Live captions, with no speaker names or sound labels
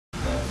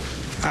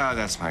Oh,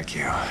 that's my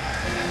cue.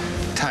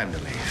 Time to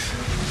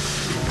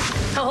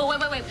leave. Oh,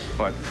 wait.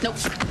 What?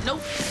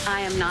 Nope.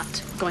 I am not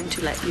going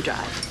to let you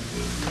drive.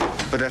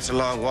 But that's a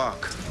long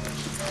walk.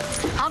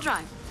 I'll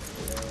drive.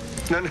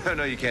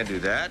 No, you can't do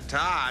that.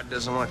 Todd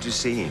doesn't want you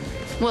seeing.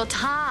 Well,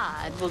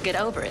 Todd will get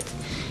over it.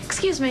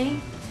 Excuse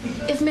me.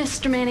 If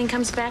Mr. Manning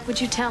comes back,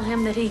 would you tell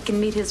him that he can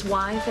meet his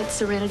wife at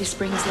Serenity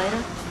Springs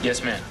later?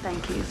 Yes, ma'am.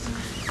 Thank you.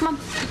 Come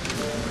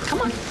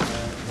on.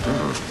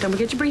 Don't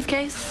forget your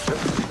briefcase.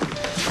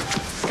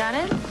 Got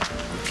it?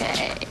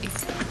 Okay.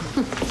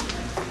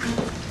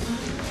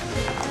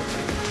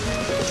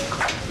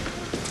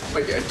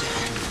 Wait,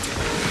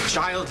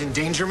 child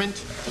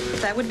endangerment?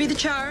 That would be the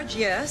charge,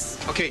 yes.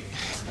 Okay,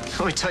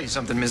 let me tell you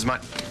something, Ms.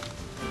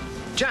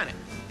 Janet.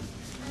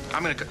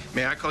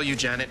 May I call you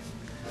Janet?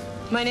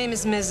 My name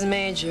is Ms.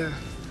 Major.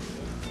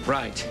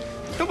 Right.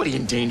 Nobody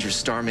endangers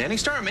Star Manning.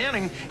 Star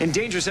Manning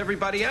endangers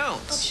everybody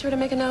else. Be sure to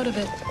make a note of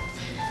it.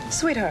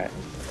 Sweetheart,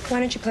 why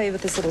don't you play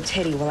with this little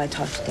teddy while I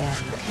talk to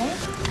Daddy, okay?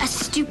 A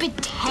stupid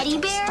teddy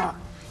bear? Stop.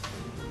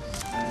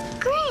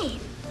 Great.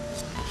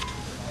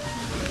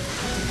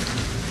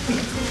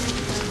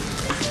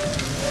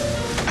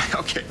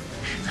 Okay.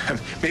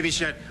 Maybe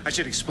I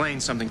should explain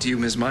something to you,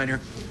 Ms. Minor.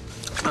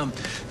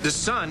 The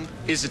Sun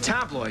is a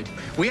tabloid.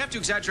 We have to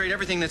exaggerate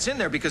everything that's in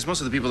there because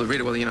most of the people that read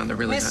it, well, you know, they're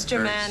really not Mr.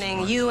 very Manning,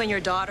 smart. you and your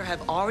daughter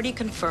have already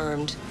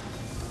confirmed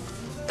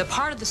the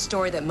part of the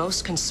story that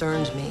most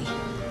concerned me.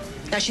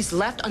 Now, she's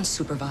left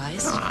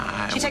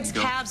unsupervised. She takes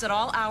cabs at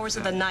all hours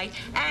of the night,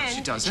 and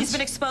she doesn't. she's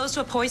been exposed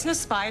to a poisonous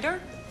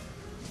spider.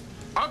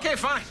 Okay,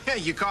 fine. Yeah,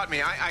 you caught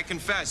me. I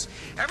confess.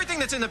 Everything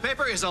that's in the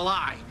paper is a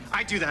lie.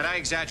 I do that. I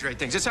exaggerate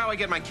things. It's how I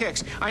get my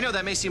kicks. I know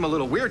that may seem a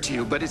little weird to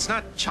you, but it's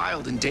not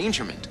child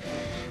endangerment.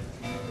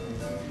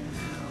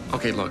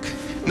 Okay, look.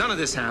 None of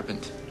this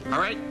happened, all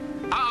right?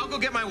 I'll go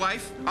get my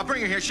wife. I'll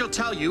bring her here. She'll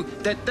tell you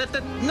that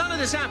none of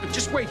this happened.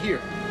 Just wait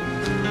here.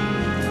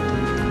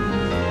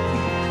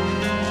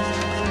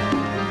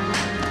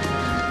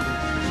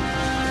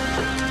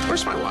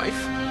 Where's my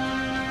wife?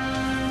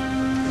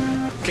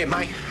 Okay,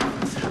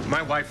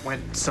 my wife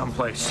went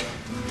someplace.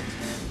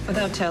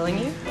 Without telling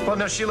you? Well,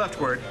 no, she left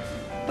word.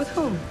 With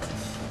whom?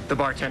 The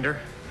bartender.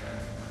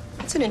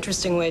 It's an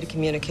interesting way to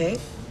communicate.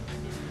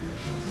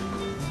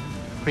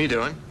 What are you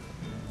doing?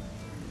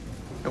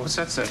 Hey, what's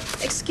that say?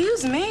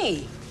 Excuse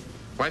me.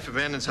 Wife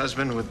abandons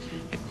husband with...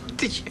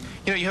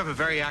 You know, you have a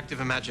very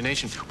active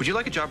imagination. Would you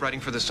like a job writing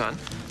for The Sun?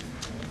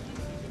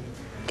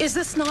 Is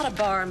this not a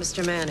bar,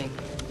 Mr. Manning?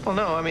 Well,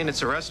 no, I mean,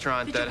 it's a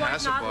restaurant that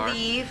has a bar. Did your wife not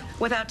leave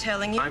without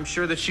telling you? I'm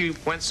sure that she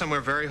went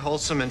somewhere very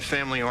wholesome and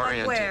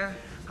family-oriented. Like where?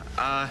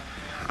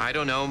 I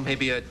don't know,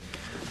 maybe a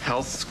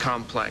health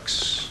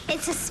complex.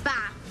 It's a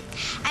spa.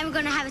 I'm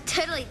going to have a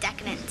totally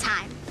decadent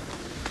time.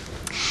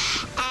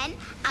 And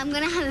I'm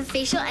going to have a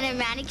facial and a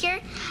manicure,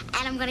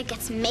 and I'm going to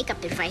get some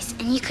makeup advice,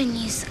 and you can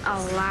use a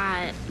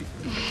lot.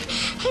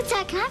 Hey,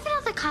 Dad, can I have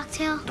another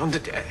cocktail?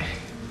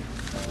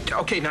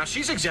 Okay, now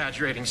she's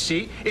exaggerating,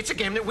 see? It's a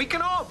game that we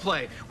can all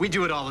play. We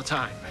do it all the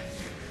time.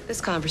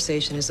 This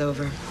conversation is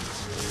over.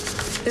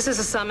 This is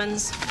a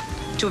summons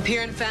to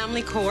appear in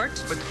family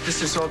court. But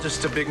this is all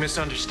just a big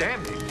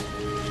misunderstanding.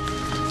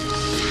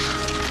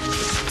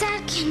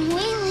 Dad, can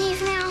we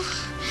leave now?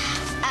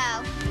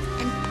 Oh,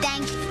 and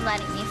thank you for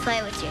letting me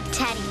play with your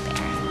teddy bear.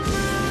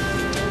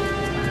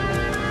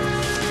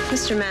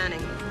 Mr.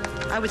 Manning,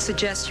 I would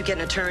suggest you get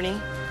an attorney.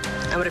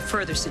 I would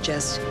further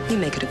suggest you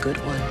make it a good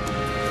one.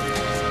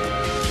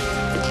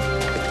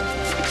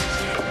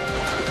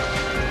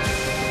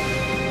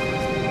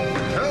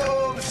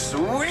 Oh,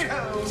 sweet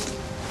home.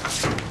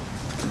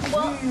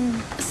 Well,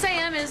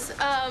 Sam, is,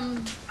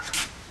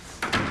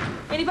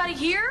 anybody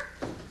here?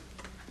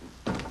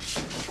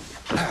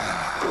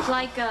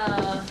 Like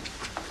a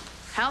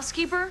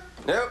housekeeper?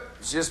 Nope,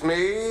 it's just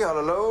me, all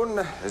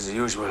alone, as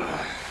usual.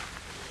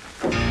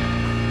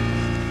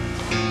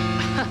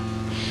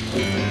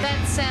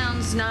 That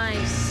sounds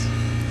nice,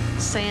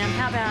 Sam.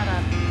 How about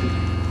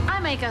I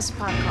make us a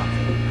pot of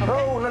coffee? Okay?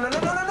 Oh,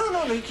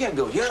 no, you can't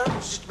go yet. I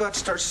was just about to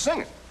start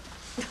singing.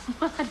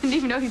 I didn't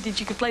even know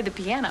you could play the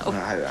piano.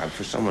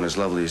 For someone as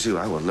lovely as you,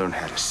 I will learn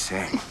how to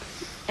sing.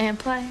 And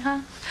play,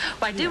 huh?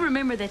 Well, I do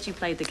remember that you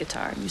played the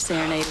guitar. You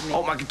serenaded me.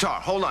 Oh, my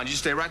guitar. Hold on. You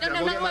stay right there.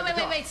 No,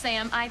 wait,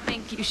 Sam. I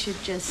think you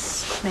should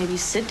just maybe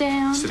sit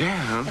down. Sit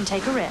down? And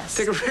take a rest.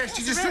 Take a rest?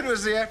 You just said it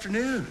was the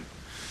afternoon.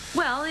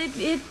 Well, it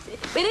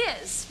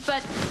is,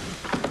 but...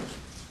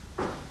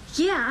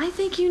 Yeah, I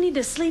think you need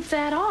to sleep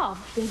that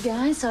off, big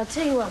guy. So I'll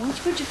tell you what, why don't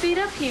you put your feet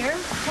up here?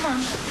 Come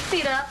on, put your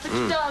feet up, put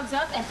your dogs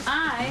up, and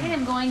I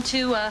am going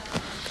to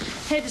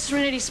head to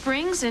Serenity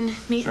Springs and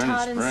meet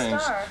Todd and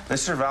Star. They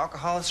serve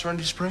alcohol at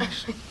Serenity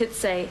Springs?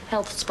 It's a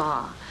health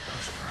spa.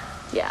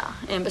 Yeah,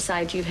 and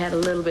besides, you've had a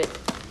little bit,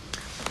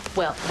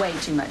 well, way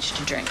too much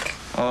to drink.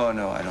 Oh,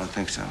 no, I don't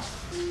think so.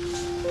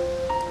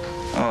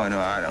 Oh, no,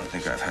 I don't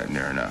think I've had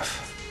near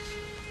enough.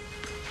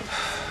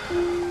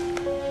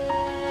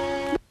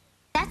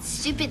 That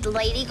stupid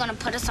lady gonna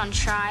put us on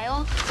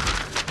trial?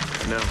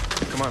 No.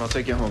 Come on, I'll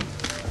take you home.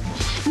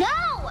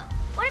 No!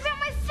 What about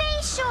my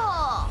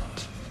facial?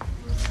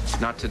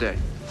 Not today.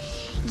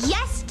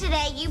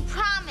 Yesterday, you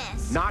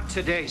promised. Not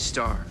today,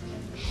 Star.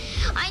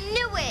 I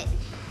knew it.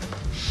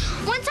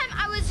 One time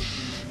I was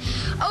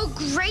a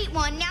great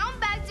one. Now I'm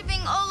back to being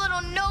a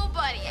little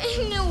nobody.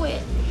 I knew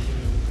it.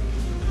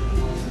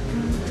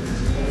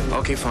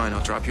 Okay, fine.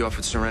 I'll drop you off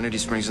at Serenity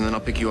Springs, and then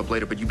I'll pick you up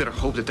later. But you better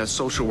hope that that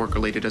social worker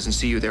lady doesn't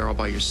see you there all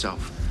by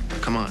yourself.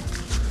 Come on.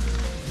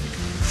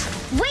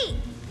 Wait,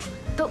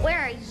 but where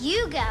are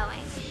you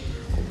going?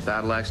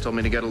 Battle Axe told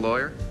me to get a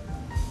lawyer.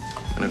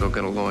 I'm gonna go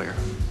get a lawyer.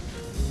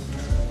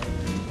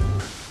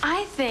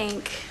 I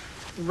think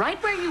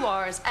right where you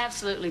are is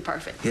absolutely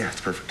perfect. Yeah, it's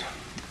perfect.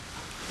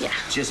 Yeah.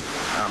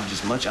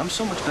 I'm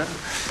so much better.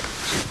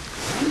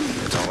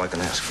 That's all I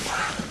can ask for.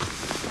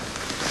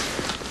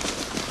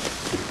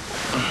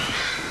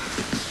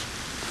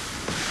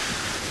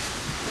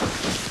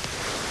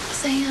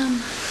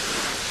 Sam.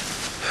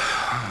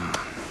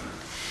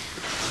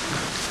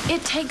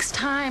 It takes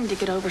time to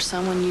get over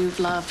someone you've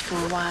loved for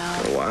a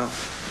while. For a while.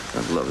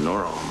 I've loved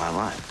Nora all my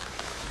life.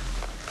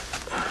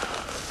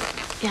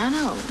 Yeah, I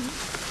know.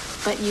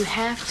 But you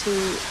have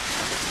to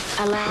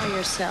allow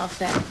yourself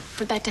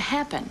for that to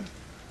happen.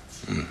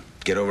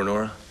 Get over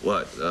Nora?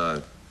 What,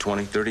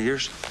 20, 30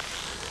 years?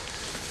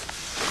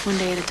 One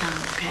day at a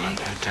time, okay? One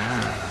day at a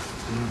time.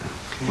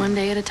 Okay. One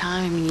day at a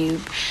time. I mean, you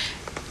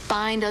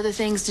find other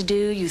things to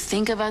do, you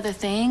think of other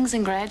things,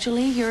 and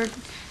gradually your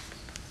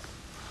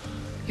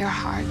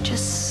heart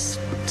just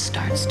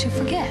starts to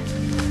forget.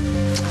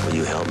 Will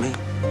you help me?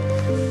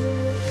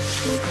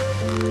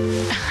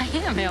 I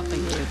am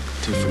helping you.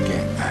 To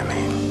forget, I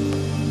mean.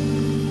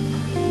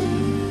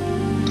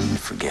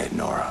 Forget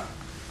Nora.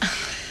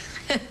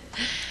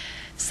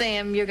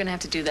 Sam, you're gonna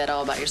have to do that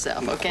all by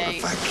yourself, okay? What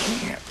if I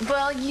can't?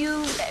 Well,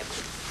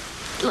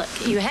 look,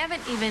 you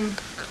haven't even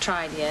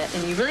tried yet,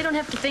 and you really don't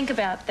have to think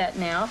about that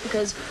now,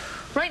 because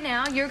right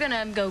now you're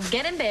gonna go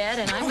get in bed,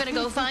 and I'm gonna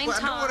go find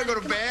Todd. I don't want to go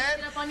to bed.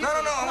 No,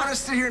 I want to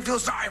sit here and feel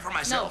sorry for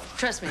myself. No,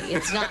 trust me,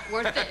 it's not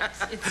worth it.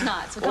 It's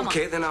not, so come on.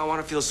 Okay, then I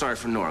want to feel sorry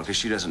for Nora, because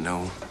she doesn't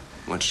know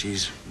what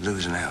she's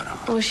losing out on.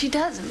 Well, she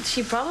doesn't.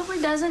 She probably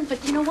doesn't,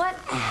 but you know what?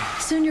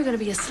 Soon you're gonna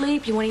be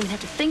asleep. You won't even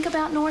have to think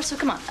about Nora, so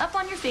come on, up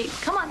on your feet.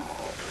 Come on.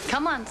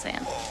 Come on,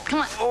 Sam. Come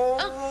on.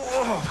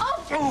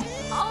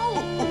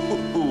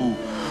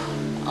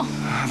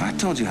 Have I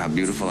told you how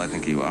beautiful I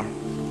think you are?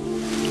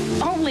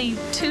 Only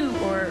 2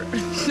 or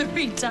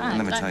 3 times.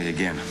 Let me tell you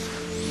again.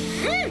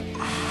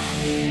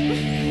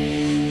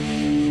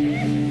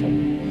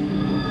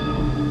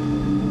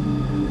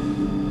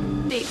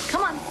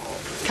 Come on.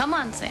 Come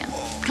on, Sam.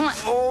 Come on.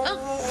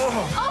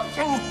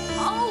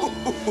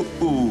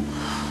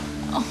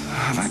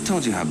 Have I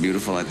told you how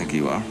beautiful I think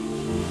you are?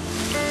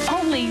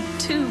 Only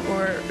 2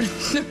 or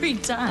 3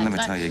 times. Let me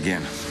tell you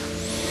again.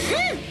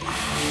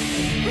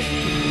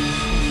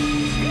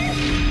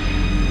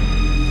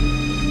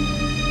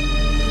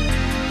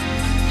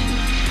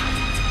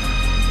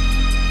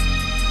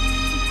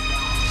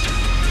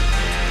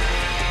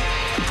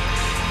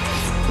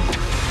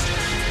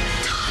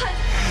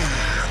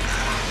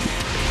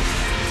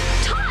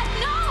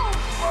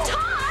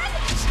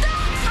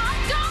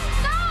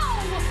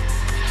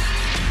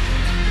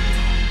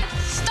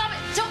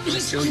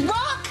 He's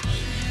drunk!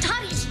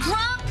 Todd, he's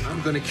drunk!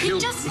 I'm gonna kill you.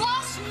 He just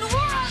lost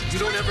Nora! You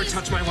don't ever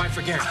touch my wife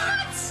again.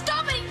 Todd,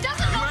 stop it! He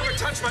doesn't know what he's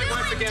doing! You ever touch my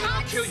wife again, and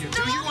I'll kill you.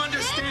 Do you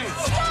understand?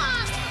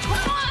 Stop!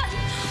 Come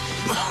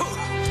on!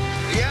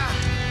 Yeah.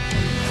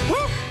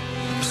 Woo!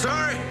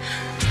 Sorry.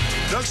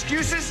 No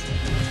excuses.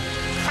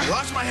 I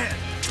lost my head.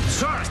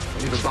 Sorry.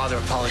 Don't even bother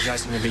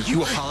apologizing to me.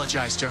 You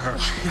apologize to her.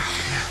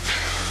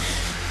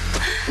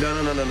 No.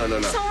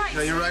 It's all right,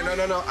 No, you're right.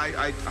 Sam. No.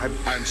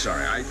 I'm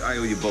sorry. I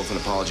owe you both an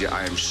apology.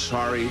 I am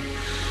sorry.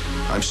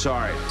 I'm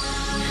sorry.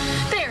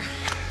 There.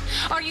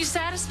 Are you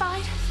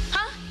satisfied?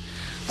 Huh?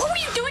 What were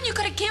you doing? You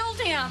could have killed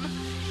him.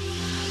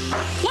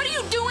 What are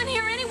you doing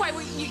here anyway?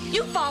 Were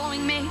you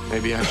following me?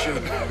 Maybe I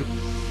should.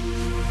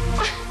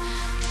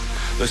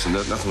 Listen,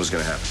 nothing was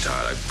going to happen,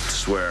 Todd. I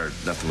swear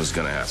nothing was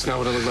going to happen. That's not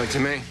what it looked like to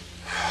me.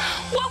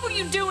 What were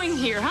you doing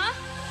here, huh?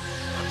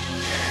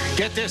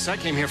 Get this, I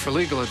came here for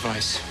legal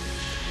advice.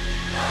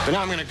 But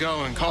now I'm gonna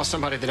go and call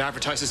somebody that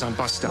advertises on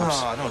bus stops.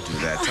 Oh, don't do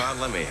that, Todd.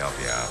 Let me help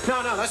you out.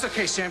 No, that's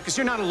okay, Sam, because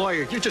you're not a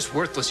lawyer. You're just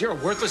worthless. You're a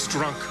worthless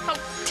drunk.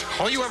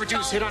 All you ever do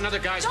is hit on other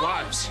guys'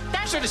 wives.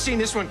 You should have seen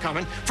this one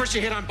coming. First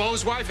you hit on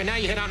Bo's wife, and now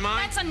you hit on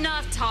mine. That's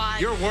enough, Todd.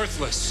 You're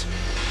worthless.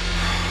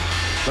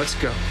 Let's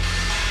go.